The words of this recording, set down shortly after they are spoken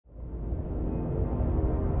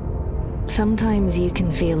Sometimes you can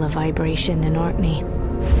feel a vibration in Orkney.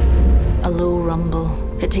 A low rumble.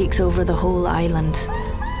 It takes over the whole island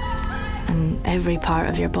and every part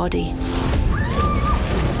of your body.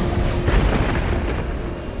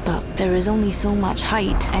 But there is only so much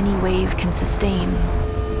height any wave can sustain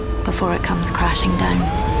before it comes crashing down.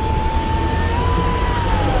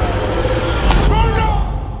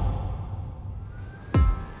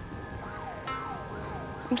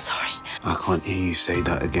 I'm sorry. I can't hear you say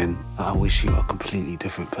that again. I wish you were a completely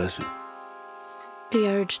different person. The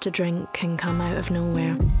urge to drink can come out of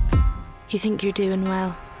nowhere. You think you're doing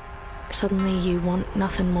well. Suddenly you want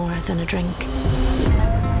nothing more than a drink.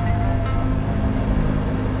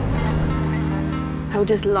 How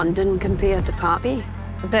does London compare to Paapa?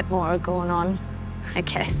 A bit more going on, I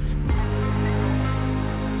guess.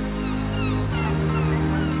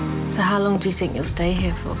 So how long do you think you'll stay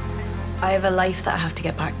here for? I have a life that I have to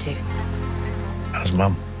get back to. How's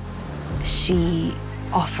Mum? She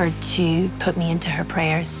offered to put me into her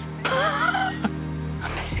prayers.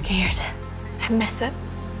 I'm scared. I miss it.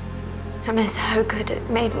 I miss how good it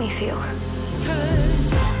made me feel.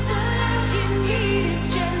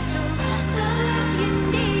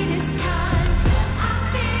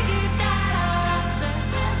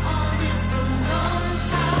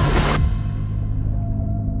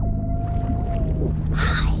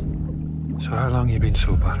 So how long you been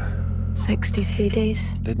sober? 63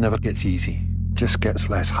 days. It never gets easy, just gets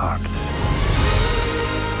less hard.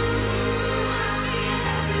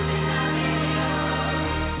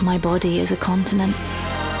 My body is a continent.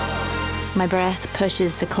 My breath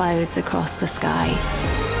pushes the clouds across the sky.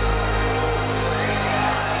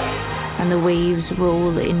 And the waves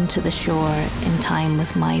roll into the shore in time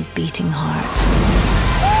with my beating heart.